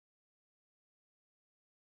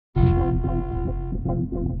Hello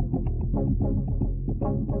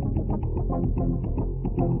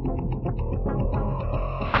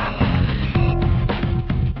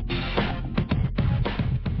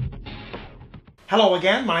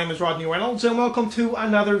again, my name is Rodney Reynolds and welcome to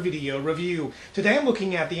another video review. Today I'm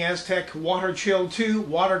looking at the Asetek WaterChill 2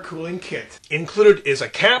 water cooling kit. Included is a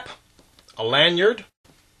cap, a lanyard,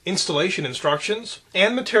 installation instructions,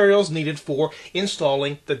 and materials needed for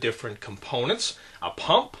installing the different components: a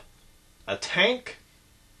pump, a tank,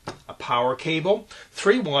 a power cable,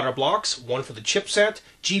 3 water blocks, one for the chipset,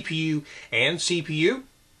 GPU, and CPU.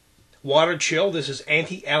 WaterChill, this is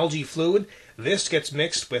anti-algae fluid. This gets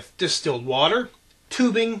mixed with distilled water,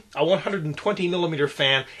 tubing, a 120mm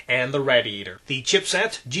fan, and the radiator. The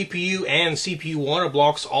chipset, GPU, and CPU water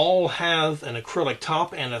blocks all have an acrylic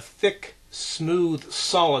top and a thick, smooth,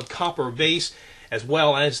 solid copper base, as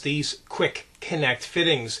well as these quick connect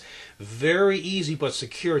fittings. Very easy but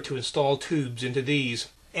secure to install tubes into these.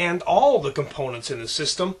 And all the components in the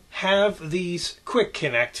system have these quick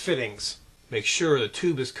connect fittings. Make sure the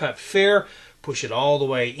tube is cut fair, push it all the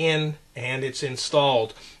way in, and it's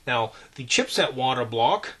installed. Now, the chipset water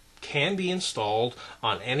block can be installed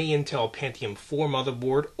on any Intel Pentium 4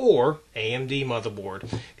 motherboard or AMD motherboard.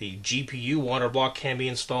 The GPU water block can be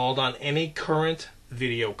installed on any current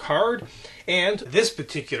video card, and this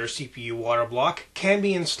particular CPU water block can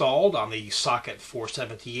be installed on the socket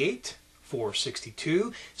 478,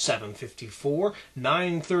 462, 754,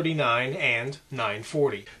 939, and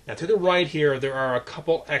 940. Now to the right here there are a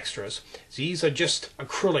couple extras. These are just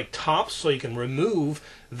acrylic tops, so you can remove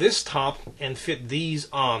this top and fit these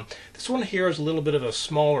on. This one here is a little bit of a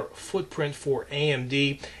smaller footprint for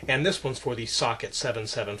AMD, and this one's for the socket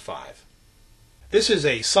 775. This is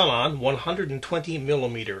a Sunon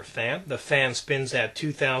 120mm fan. The fan spins at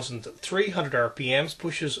 2,300 RPMs,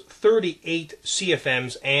 pushes 38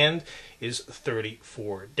 CFMs, and is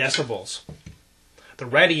 34 decibels. The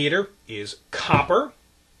radiator is copper,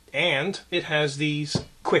 and it has these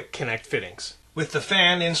quick connect fittings. With the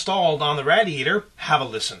fan installed on the radiator, have a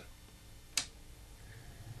listen.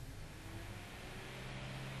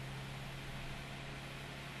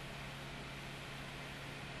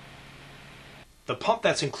 The pump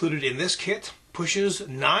that's included in this kit pushes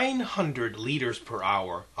 900 liters per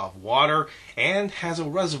hour of water and has a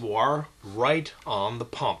reservoir right on the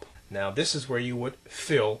pump. Now this is where you would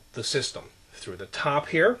fill the system. Through the top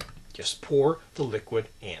here, just pour the liquid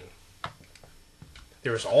in.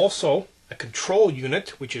 There is also a control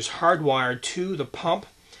unit which is hardwired to the pump.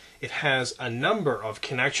 It has a number of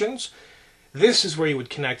connections. This is where you would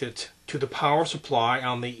connect it to the power supply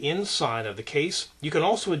on the inside of the case. You can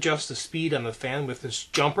also adjust the speed on the fan with this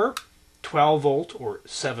jumper, 12 volt or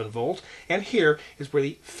 7 volt, and here is where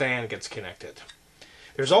the fan gets connected.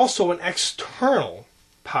 There's also an external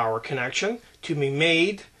power connection to be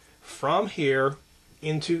made from here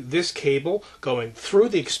into this cable, going through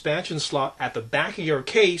the expansion slot at the back of your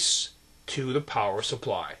case to the power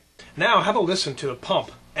supply. Now have a listen to the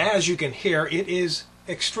pump. As you can hear, it is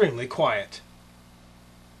extremely quiet.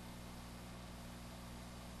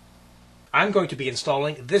 I'm going to be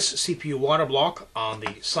installing this CPU water block on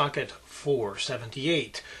the socket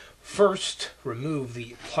 478. First, remove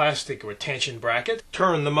the plastic retention bracket,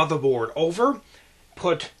 turn the motherboard over,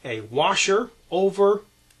 put a washer over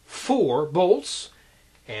 4 bolts,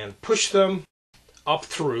 and push them up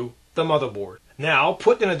through the motherboard. Now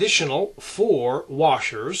put an additional 4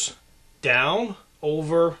 washers down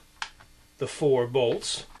over the 4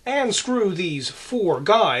 bolts and screw these 4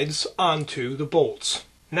 guides onto the bolts.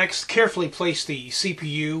 Next, carefully place the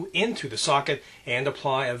CPU into the socket and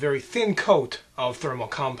apply a very thin coat of thermal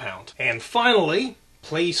compound. And finally,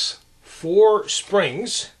 place 4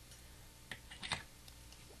 springs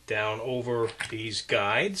down over these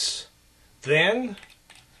guides. Then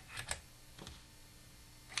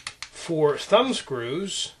 4 thumb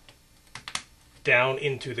screws down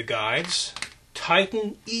into the guides.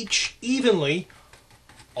 Tighten each evenly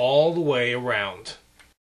all the way around.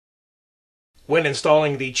 When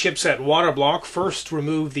installing the chipset water block, first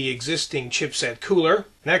remove the existing chipset cooler.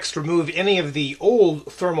 Next, remove any of the old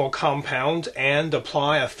thermal compound and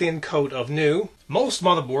apply a thin coat of new. Most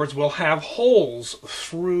motherboards will have holes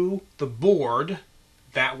through the board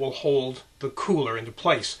that will hold the cooler into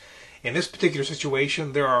place. In this particular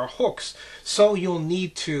situation, there are hooks, so you'll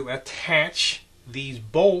need to attach these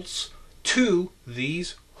bolts to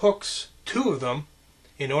these hooks, 2 of them,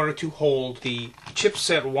 in order to hold the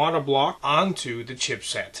chipset water block onto the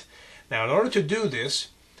chipset. Now, in order to do this,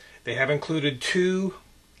 they have included 2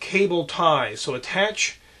 cable ties. So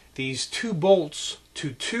attach these 2 bolts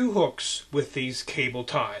to 2 hooks with these cable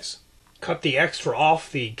ties. Cut the extra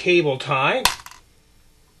off the cable tie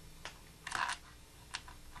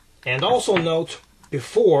And also note,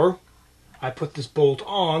 before I put this bolt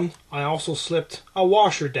on, I also slipped a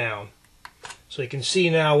washer down. So you can see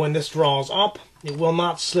now when this draws up, it will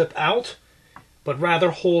not slip out, but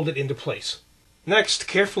rather hold it into place. Next,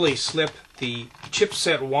 carefully slip the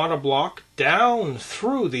chipset water block down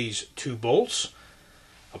through these two bolts.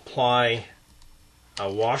 Apply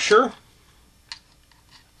a washer,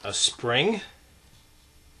 a spring,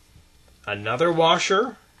 another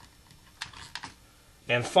washer,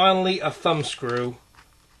 and finally a thumb screw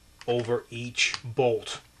over each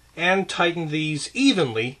bolt. And tighten these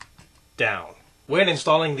evenly down. When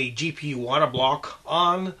installing the GPU water block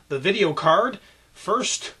on the video card,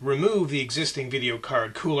 first remove the existing video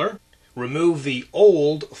card cooler, remove the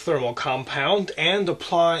old thermal compound, and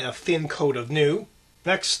apply a thin coat of new.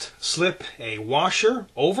 Next, slip a washer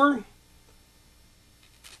over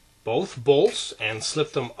both bolts and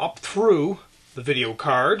slip them up through the video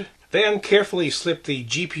card. Then carefully slip the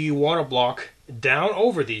GPU water block down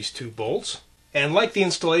over these two bolts. And like the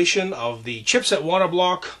installation of the chipset water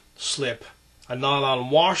block, slip a nylon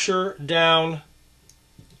washer down,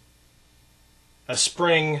 a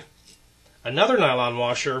spring, another nylon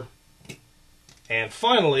washer, and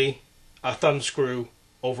finally a thumb screw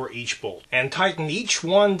over each bolt. And tighten each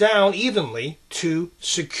one down evenly to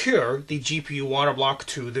secure the GPU water block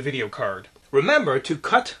to the video card. Remember to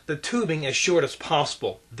cut the tubing as short as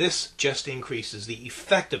possible. This just increases the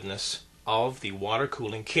effectiveness of the water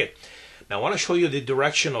cooling kit. Now I want to show you the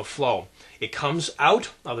direction of flow. It comes out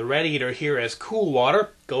of the radiator here as cool water,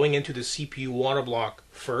 going into the CPU water block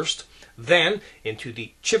first, then into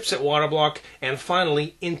the chipset water block, and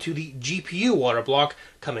finally into the GPU water block,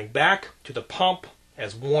 coming back to the pump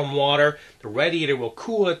as warm water. The radiator will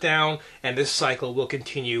cool it down, and this cycle will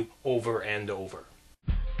continue over and over.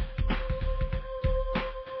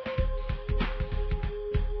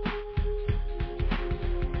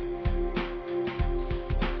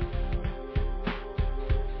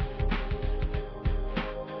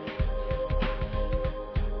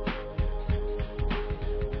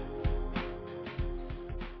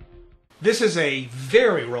 This is a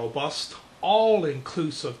very robust,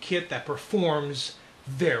 all-inclusive kit that performs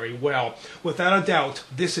very well. Without a doubt,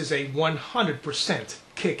 this is a 100%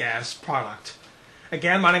 kick-ass product.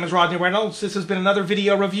 Again, my name is Rodney Reynolds. This has been another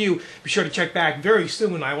video review. Be sure to check back very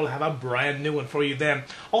soon. I will have a brand new one for you then.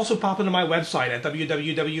 Also pop into my website at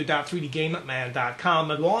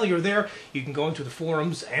www.3dgameman.com. And while you're there, you can go into the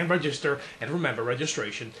forums and register. And remember,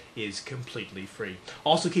 registration is completely free.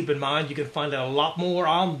 Also keep in mind, you can find out a lot more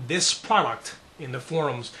on this product in the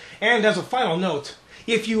forums. And as a final note,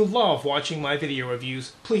 if you love watching my video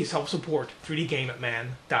reviews, please help support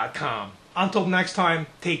 3dgameman.com. Until next time,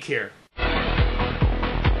 take care.